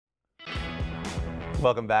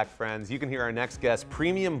Welcome back, friends. You can hear our next guest,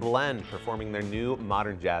 Premium Blend, performing their new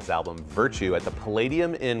modern jazz album, Virtue, at the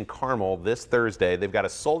Palladium in Carmel this Thursday. They've got a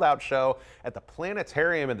sold-out show at the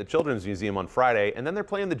Planetarium at the Children's Museum on Friday, and then they're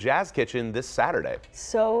playing the Jazz Kitchen this Saturday.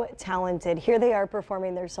 So talented. Here they are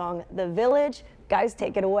performing their song, The Village. Guys,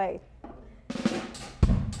 take it away.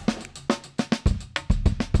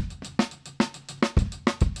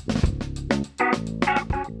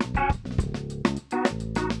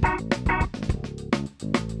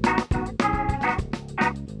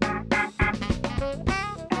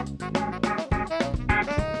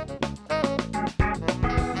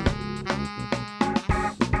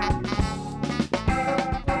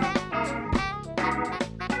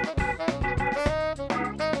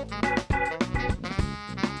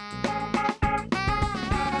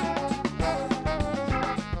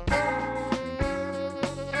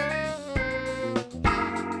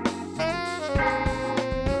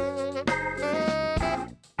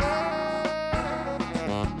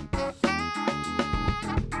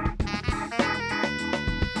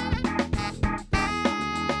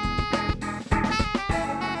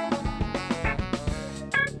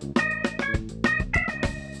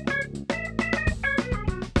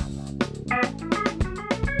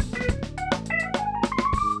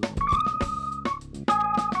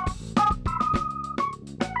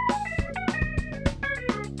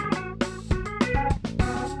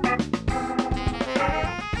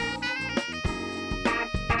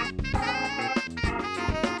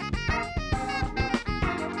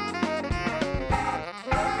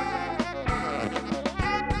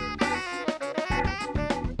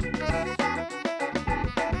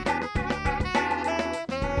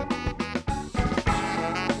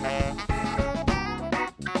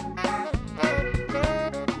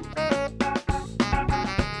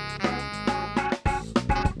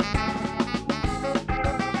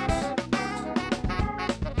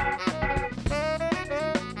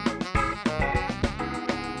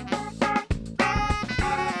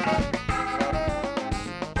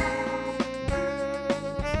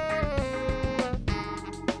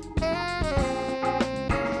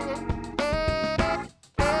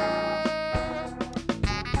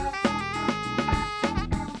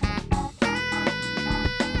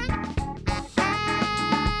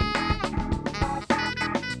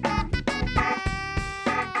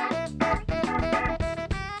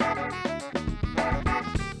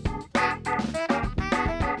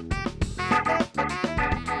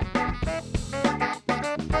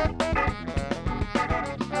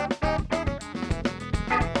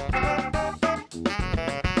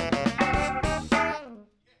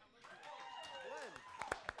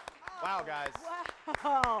 Wow, guys.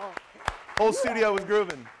 Wow. Whole studio was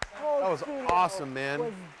grooving. That was Studio awesome, man.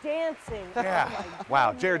 Was dancing. Yeah. Oh my Wow.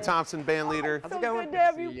 goodness. Jared Thompson, band leader. So good to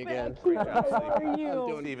have you you back. again. How are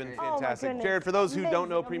you? Stephen, Oh my fantastic. goodness. Jared, for those who don't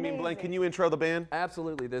know Amazing, Premium Blend, amazing. can you intro the band?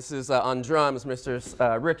 Absolutely. This is on drums,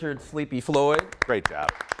 Mr. Richard Sleepy Floyd. Great job.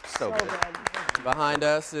 So So good. good. Behind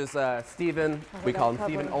us is Stephen. We call him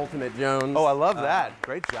Stephen Ultimate Jones. Oh, I love that.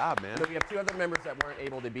 Great job, man. So we have two other members that weren't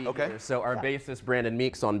able to be Okay. here. So our bassist Brandon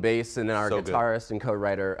Meeks on bass, and then our So good. guitarist and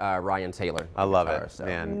co-writer Ryan Taylor. I love guitar, it, so.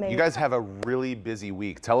 man. You Amazing. guys have a really busy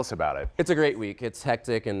week. Tell us about it. It's a great week. It's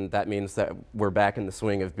hectic, and that means that we're back in the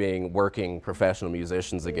swing of being working professional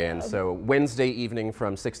musicians again. So Wednesday evening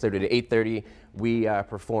from 6:30 to 8:30, we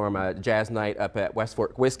perform a jazz night up at West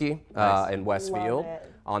Fork Whiskey in Westfield. Love it.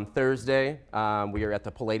 On Thursday, we are at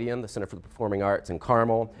the Palladium, the Center for the Performing Arts in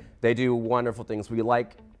Carmel. They do wonderful things. We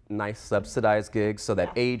like nice subsidized gigs so that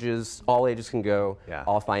all ages can go, Yeah.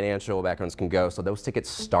 all financial backgrounds can go. So those tickets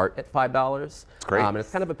start at $5. It's great. And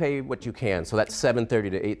it's kind of a pay what you can. So that's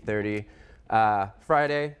 7:30 to 8:30.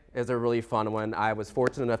 Friday is a really fun one. I was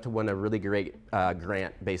fortunate enough to win a really great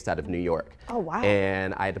grant based out of New York. Oh, wow.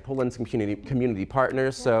 And I had to pull in some community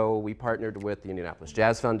partners, so we partnered with the Indianapolis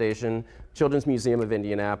Jazz Foundation, Children's Museum of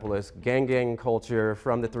Indianapolis, Gang Culture,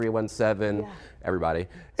 from the 317, everybody.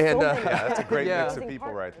 And many. Yeah, that's a great Yeah. mix of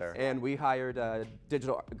people right there. and we hired a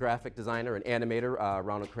digital graphic designer and animator,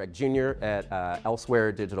 Ronald Craig Jr. at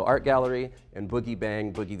Elsewhere Digital Art Gallery, and Boogie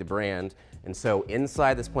Bang, Boogie the brand. And so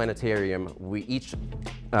inside this planetarium, we each,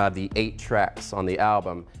 the 8 tracks on the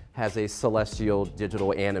album, has a celestial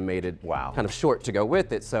digital animated kind of short to go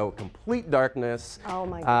with it. So complete darkness. Oh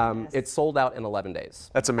my goodness. It's sold out in 11 days.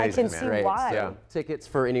 That's amazing, I can man. see Great. why. So tickets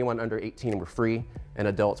for anyone under 18 were free, and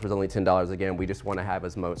adults was only $10. Again, we just want to have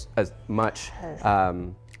as much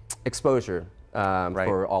exposure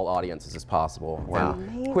for all audiences as possible. Wow.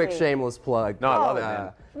 And quick shameless plug. No, I love it,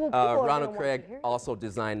 man. Well, people are gonna Ronald want Craig to hear it. also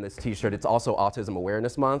designed this T-shirt. It's also Autism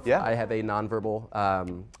Awareness Month. Yeah. I have a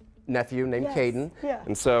nonverbal nephew named Yes, Caden. yeah.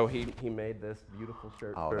 And so he made this beautiful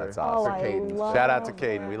shirt Oh, for, that's for awesome. Caden. love Shout out to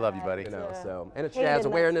Caden. We love you, buddy. You know, so, and it's Caden, Jazz that's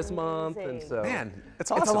Awareness Month, and amazing. so Man,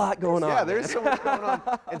 it's a awesome. lot going on. Yeah, there's so much going on,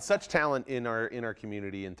 and such talent in our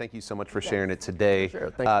community. And thank you so much for sharing it today, Sure.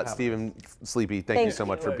 Thank you for having Stephen Sleepy. Thank you so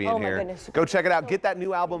much for being Oh my here. goodness. Go check it out. Get that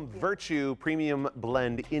new album, Virtue, Premium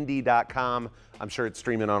Blend, Indy.com. I'm sure it's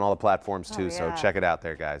streaming on all the platforms too. So yeah. check it out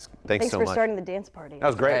there, guys. Thanks so for much. starting the dance party. That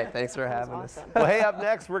was great. Hey, thanks for having us. Awesome. Well, hey, up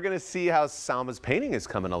next, we're going to see how Salma's painting is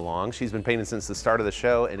coming along. She's been painting since the start of the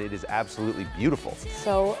show, and it is absolutely beautiful.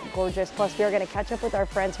 So gorgeous. Plus, we are going to catch up with our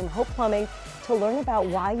friends from Hope Plumbing to learn about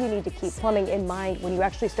why you need to keep plumbing in mind when you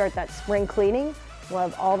actually start that spring cleaning. We'll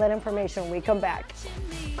have all that information when we come back.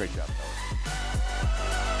 Great job, fellas.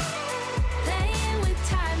 Playing with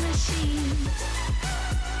time machines.